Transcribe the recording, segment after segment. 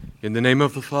In the name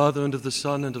of the Father, and of the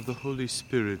Son, and of the Holy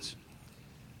Spirit.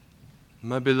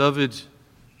 My beloved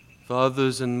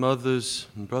fathers and mothers,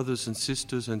 and brothers and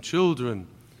sisters and children,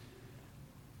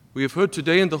 we have heard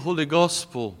today in the Holy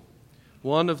Gospel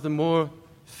one of the more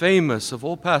famous of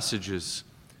all passages,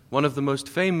 one of the most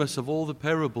famous of all the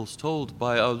parables told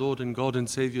by our Lord and God and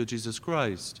Savior Jesus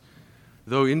Christ,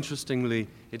 though interestingly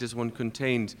it is one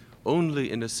contained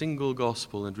only in a single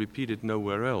Gospel and repeated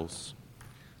nowhere else.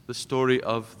 The story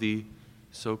of the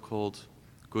so-called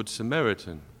Good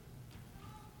Samaritan.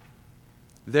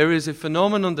 There is a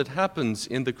phenomenon that happens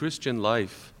in the Christian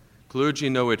life. Clergy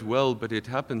know it well, but it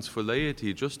happens for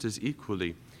laity just as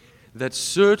equally, that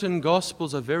certain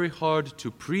Gospels are very hard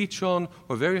to preach on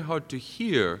or very hard to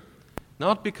hear,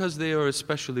 not because they are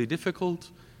especially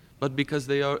difficult, but because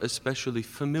they are especially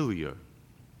familiar.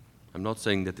 I'm not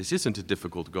saying that this isn't a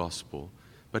difficult Gospel,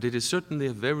 but it is certainly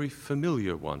a very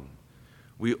familiar one.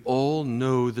 We all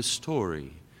know the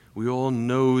story. We all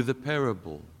know the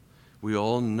parable. We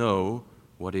all know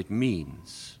what it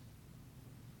means.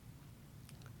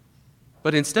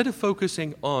 But instead of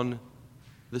focusing on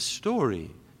the story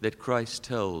that Christ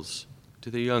tells to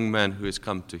the young man who has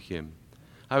come to him,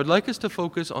 I would like us to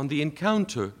focus on the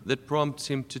encounter that prompts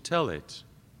him to tell it.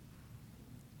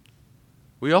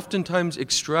 We oftentimes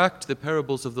extract the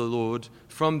parables of the Lord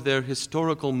from their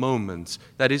historical moments,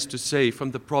 that is to say,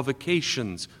 from the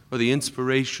provocations or the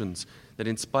inspirations that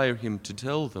inspire him to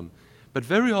tell them. But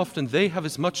very often they have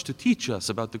as much to teach us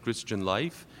about the Christian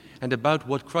life and about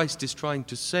what Christ is trying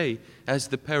to say as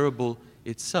the parable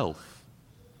itself.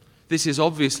 This is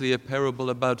obviously a parable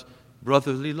about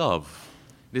brotherly love.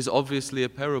 It is obviously a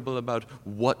parable about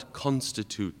what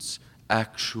constitutes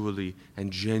actually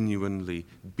and genuinely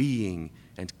being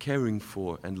and caring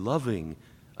for and loving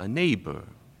a neighbor.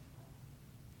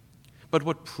 But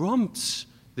what prompts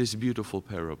this beautiful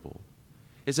parable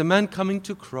is a man coming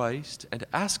to Christ and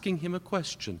asking him a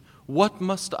question: what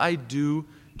must I do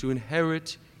to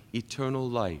inherit eternal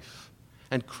life?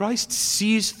 And Christ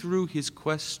sees through his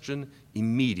question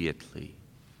immediately.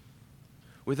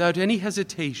 Without any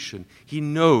hesitation, he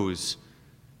knows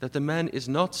that the man is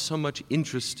not so much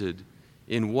interested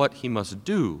in what he must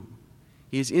do.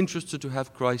 He is interested to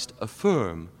have Christ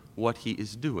affirm what he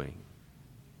is doing.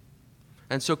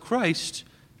 And so Christ,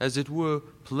 as it were,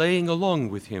 playing along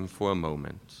with him for a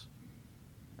moment,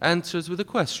 answers with a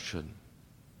question.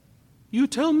 You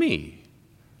tell me,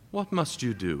 what must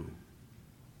you do?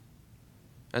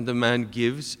 And the man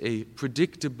gives a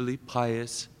predictably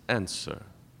pious answer.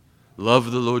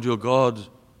 Love the Lord your God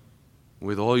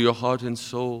with all your heart and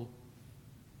soul,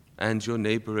 and your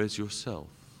neighbor as yourself.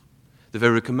 The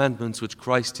very commandments which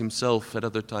Christ himself at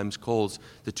other times calls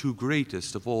the two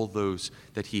greatest of all those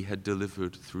that he had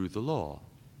delivered through the law.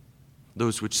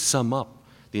 Those which sum up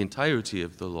the entirety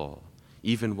of the law,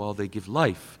 even while they give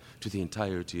life to the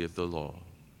entirety of the law.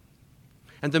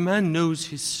 And the man knows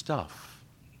his stuff.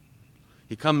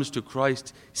 He comes to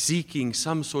Christ seeking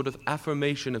some sort of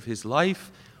affirmation of his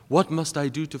life. What must I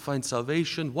do to find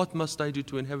salvation? What must I do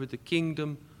to inherit the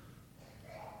kingdom?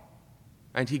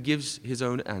 And he gives his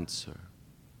own answer.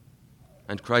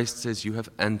 And Christ says, you have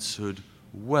answered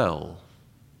well.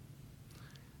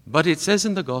 But it says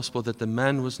in the gospel that the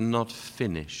man was not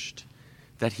finished,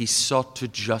 that he sought to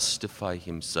justify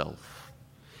himself.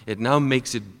 It now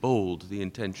makes it bold, the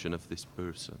intention of this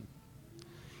person.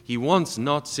 He wants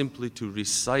not simply to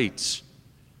recite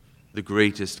the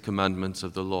greatest commandments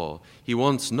of the law. He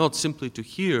wants not simply to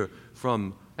hear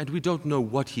from, and we don't know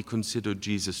what he considered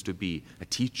Jesus to be, a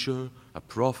teacher, a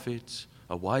prophet,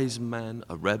 a wise man,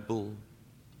 a rebel.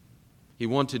 He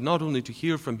wanted not only to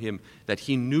hear from him that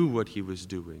he knew what he was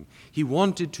doing, he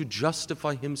wanted to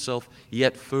justify himself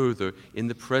yet further in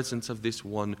the presence of this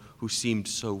one who seemed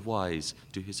so wise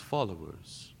to his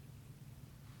followers.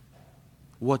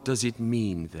 What does it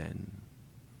mean then?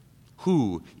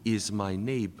 Who is my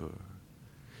neighbor?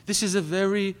 This is a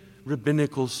very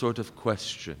rabbinical sort of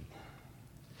question.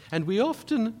 And we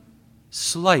often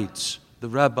slight the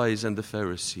rabbis and the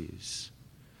Pharisees,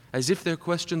 as if their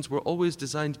questions were always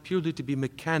designed purely to be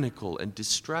mechanical and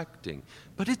distracting.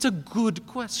 But it's a good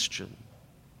question.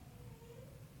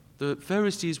 The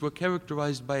Pharisees were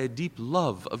characterized by a deep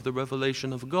love of the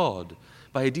revelation of God,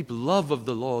 by a deep love of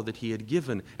the law that he had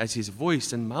given as his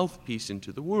voice and mouthpiece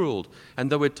into the world. And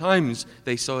though at times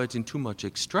they saw it in too much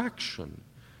extraction,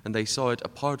 and they saw it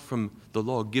apart from the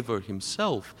lawgiver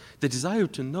himself, the desire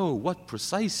to know what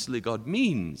precisely God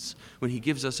means when he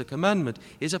gives us a commandment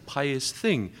is a pious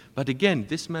thing. But again,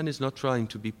 this man is not trying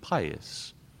to be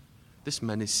pious. This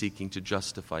man is seeking to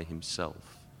justify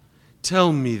himself.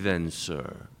 Tell me then,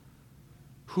 sir,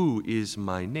 who is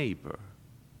my neighbor?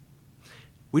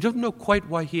 We don't know quite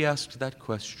why he asked that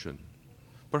question.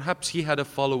 Perhaps he had a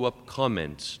follow-up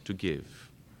comment to give.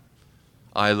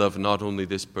 I love not only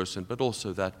this person, but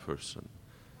also that person.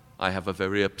 I have a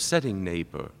very upsetting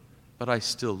neighbor, but I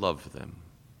still love them.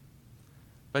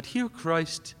 But here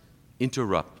Christ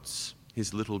interrupts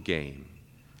his little game,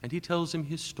 and he tells him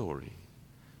his story.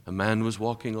 A man was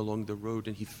walking along the road,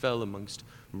 and he fell amongst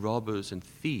robbers and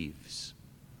thieves.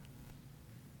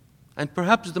 And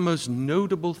perhaps the most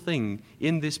notable thing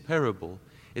in this parable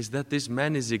is that this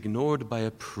man is ignored by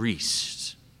a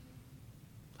priest.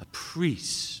 A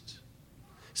priest.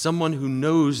 Someone who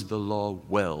knows the law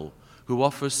well, who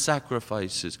offers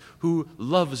sacrifices, who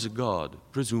loves God,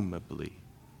 presumably.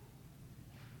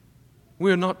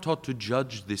 We are not taught to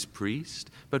judge this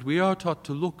priest, but we are taught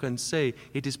to look and say,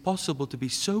 it is possible to be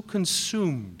so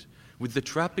consumed with the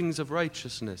trappings of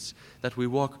righteousness that we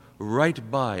walk right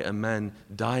by a man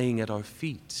dying at our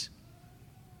feet.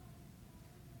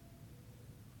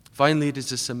 Finally, it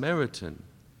is a Samaritan,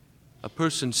 a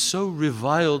person so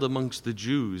reviled amongst the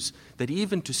Jews that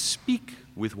even to speak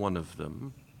with one of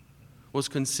them was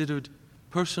considered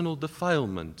personal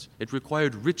defilement. It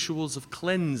required rituals of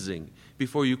cleansing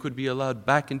before you could be allowed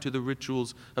back into the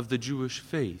rituals of the Jewish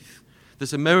faith. The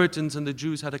Samaritans and the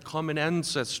Jews had a common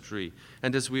ancestry,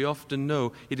 and as we often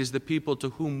know, it is the people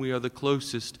to whom we are the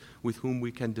closest, with whom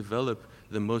we can develop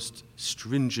the most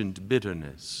stringent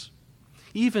bitterness.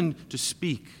 Even to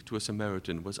speak to a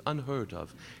Samaritan was unheard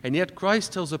of. And yet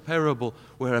Christ tells a parable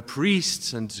where a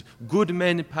priest and good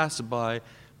men pass by,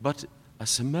 but a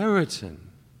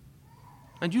Samaritan.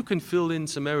 And you can fill in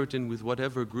Samaritan with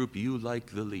whatever group you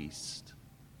like the least.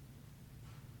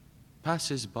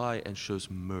 Passes by and shows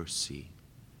mercy.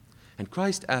 And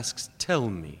Christ asks, tell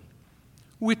me,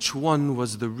 which one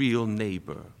was the real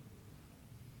neighbor?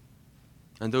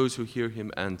 And those who hear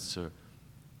him answer,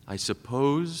 I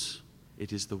suppose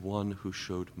it is the one who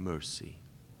showed mercy.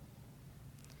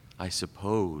 I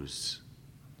suppose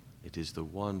it is the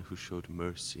one who showed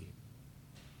mercy.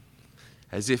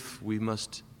 As if we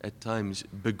must at times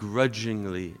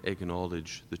begrudgingly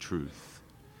acknowledge the truth.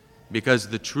 Because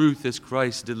the truth as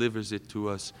Christ delivers it to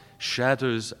us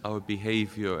shatters our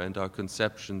behavior and our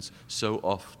conceptions so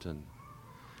often.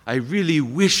 I really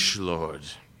wish, Lord,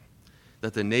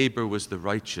 that the neighbor was the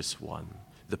righteous one,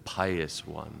 the pious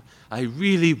one. I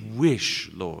really wish,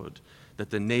 Lord, that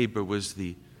the neighbor was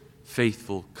the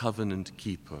faithful covenant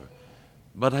keeper.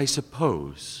 But I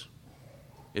suppose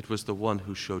it was the one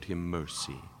who showed him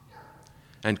mercy.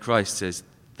 And Christ says,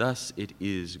 thus it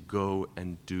is, go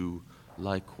and do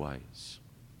likewise.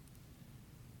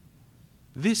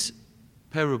 This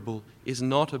parable is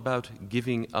not about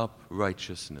giving up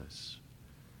righteousness.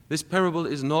 This parable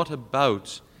is not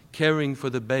about caring for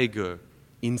the beggar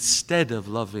instead of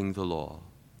loving the law,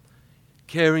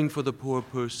 caring for the poor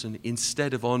person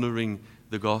instead of honoring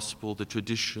the gospel, the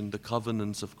tradition, the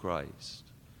covenants of Christ.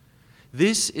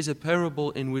 This is a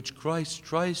parable in which Christ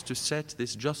tries to set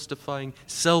this justifying,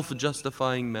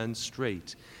 self-justifying man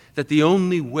straight, that the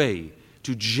only way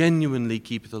to genuinely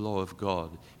keep the law of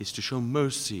God is to show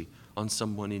mercy on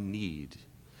someone in need.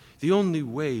 The only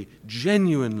way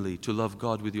genuinely to love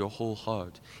God with your whole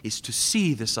heart is to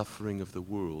see the suffering of the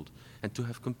world and to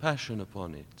have compassion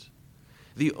upon it.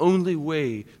 The only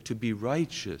way to be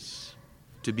righteous,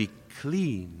 to be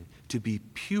clean, to be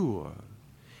pure,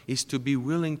 is to be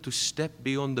willing to step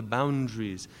beyond the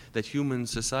boundaries that human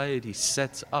society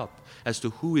sets up as to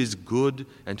who is good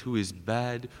and who is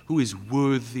bad, who is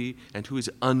worthy and who is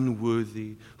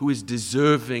unworthy, who is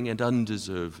deserving and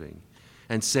undeserving,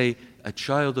 and say, a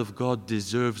child of God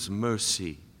deserves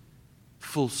mercy,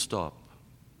 full stop.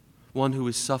 One who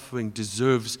is suffering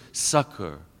deserves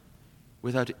succor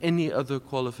without any other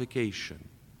qualification.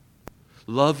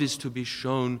 Love is to be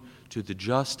shown to the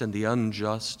just and the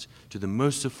unjust, to the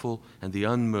merciful and the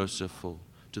unmerciful,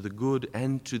 to the good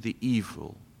and to the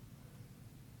evil.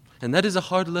 And that is a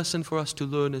hard lesson for us to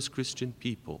learn as Christian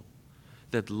people,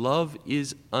 that love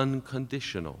is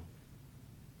unconditional.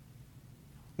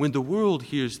 When the world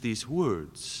hears these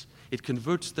words, it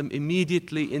converts them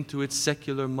immediately into its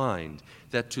secular mind,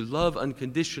 that to love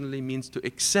unconditionally means to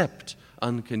accept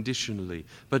unconditionally.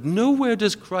 But nowhere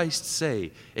does Christ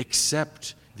say,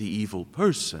 accept the evil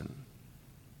person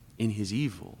in his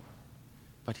evil.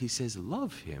 But he says,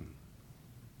 love him.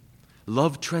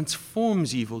 Love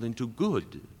transforms evil into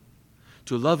good.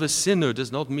 To love a sinner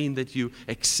does not mean that you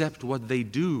accept what they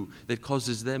do that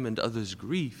causes them and others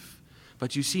grief,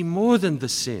 but you see more than the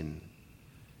sin.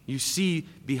 You see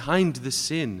behind the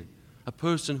sin a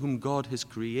person whom God has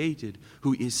created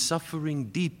who is suffering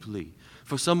deeply.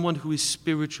 For someone who is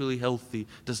spiritually healthy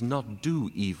does not do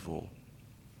evil.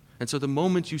 And so the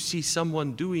moment you see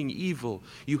someone doing evil,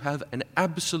 you have an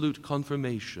absolute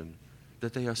confirmation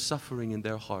that they are suffering in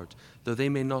their heart, though they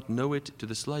may not know it to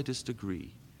the slightest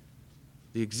degree.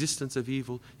 The existence of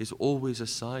evil is always a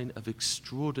sign of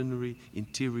extraordinary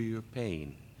interior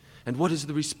pain. And what is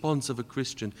the response of a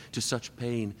Christian to such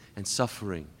pain and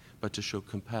suffering but to show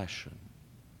compassion?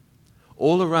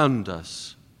 All around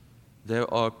us,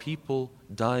 there are people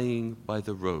dying by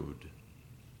the road,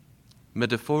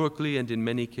 metaphorically and in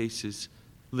many cases,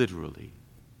 literally.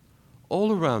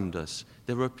 All around us,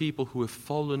 there are people who have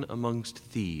fallen amongst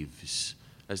thieves,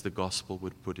 as the gospel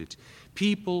would put it.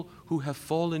 People who have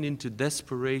fallen into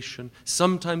desperation,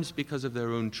 sometimes because of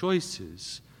their own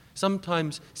choices,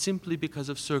 sometimes simply because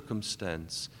of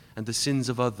circumstance and the sins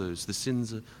of others, the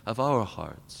sins of our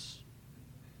hearts.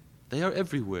 They are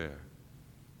everywhere.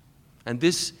 And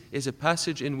this is a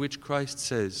passage in which Christ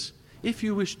says, if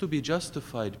you wish to be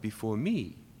justified before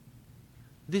me,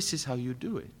 this is how you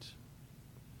do it.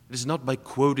 It is not by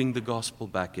quoting the gospel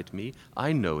back at me.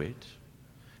 I know it.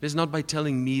 It is not by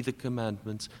telling me the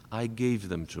commandments. I gave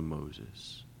them to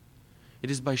Moses.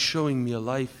 It is by showing me a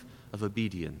life of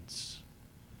obedience.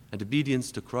 And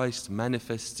obedience to Christ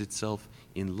manifests itself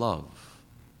in love.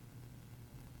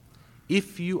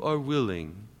 If you are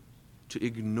willing to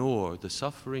ignore the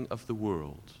suffering of the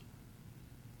world,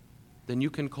 then you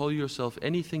can call yourself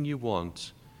anything you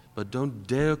want, but don't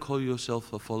dare call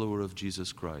yourself a follower of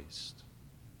Jesus Christ.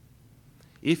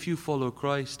 If you follow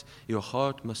Christ, your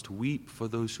heart must weep for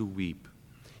those who weep.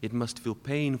 It must feel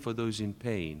pain for those in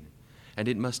pain. And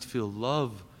it must feel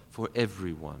love for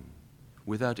everyone,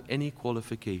 without any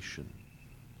qualification.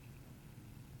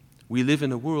 We live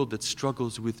in a world that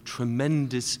struggles with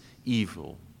tremendous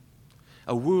evil.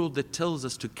 A world that tells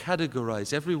us to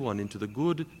categorize everyone into the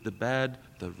good, the bad,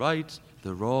 the right,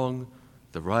 the wrong,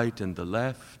 the right and the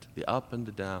left, the up and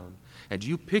the down. And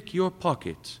you pick your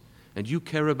pocket and you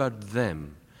care about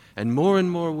them. And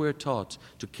more we're taught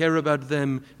to care about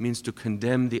them means to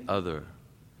condemn the other.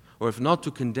 Or if not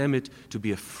to condemn it, to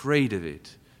be afraid of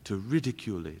it, to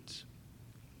ridicule it.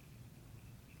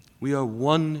 We are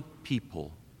one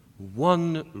people,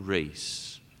 one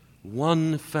race,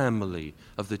 one family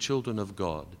of the children of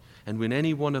God. And when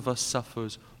any one of us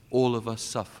suffers, all of us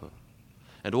suffer.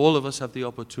 And all of us have the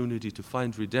opportunity to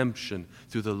find redemption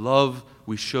through the love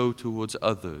we show towards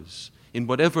others, in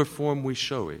whatever form we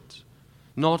show it.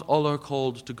 Not all are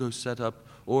called to go set up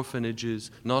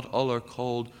orphanages. Not all are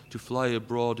called to fly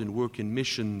abroad and work in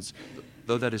missions,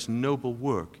 though that is noble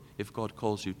work if God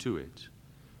calls you to it.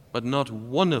 But not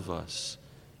one of us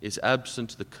is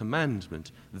absent the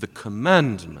commandment,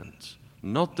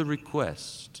 not the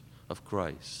request of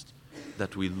Christ,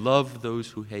 that we love those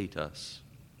who hate us,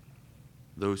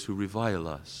 those who revile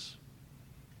us,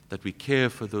 that we care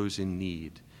for those in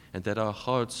need, and that our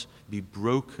hearts be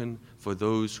broken for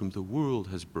those whom the world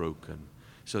has broken,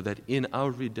 so that in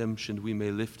our redemption we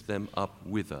may lift them up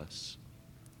with us.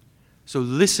 So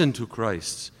listen to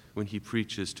Christ when he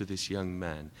preaches to this young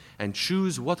man, and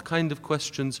choose what kind of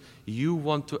questions you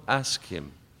want to ask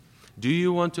him. Do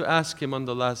you want to ask him on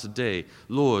the last day,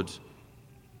 Lord,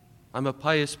 I'm a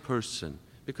pious person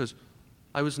because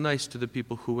I was nice to the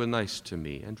people who were nice to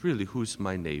me, and really, who's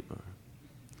my neighbor?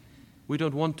 We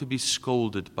don't want to be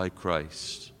scolded by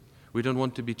Christ. We don't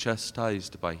want to be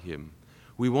chastised by him.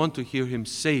 We want to hear him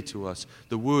say to us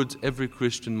the words every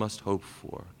Christian must hope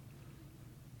for,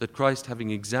 that Christ,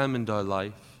 having examined our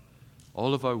life,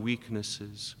 all of our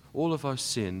weaknesses, all of our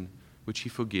sin, which he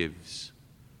forgives,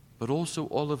 but also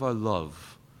all of our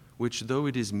love, which though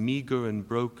it is meager and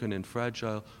broken and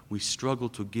fragile, we struggle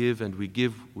to give, and we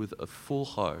give with a full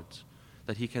heart,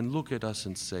 that he can look at us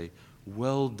and say,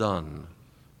 well done,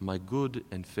 my good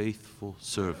and faithful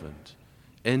servant.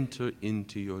 Enter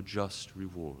into your just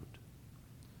reward.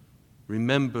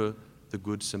 Remember the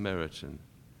Good Samaritan.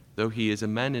 Though he is a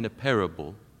man in a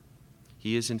parable,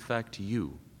 he is in fact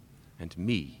you and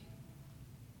me.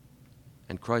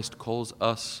 And Christ calls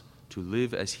us to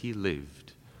live as he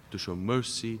lived, to show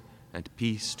mercy and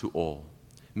peace to all.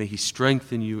 May he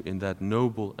strengthen you in that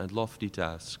noble and lofty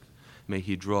task. May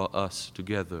he draw us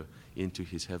together into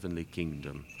his heavenly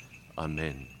kingdom.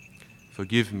 Amen.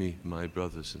 Forgive me, my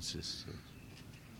brothers and sisters.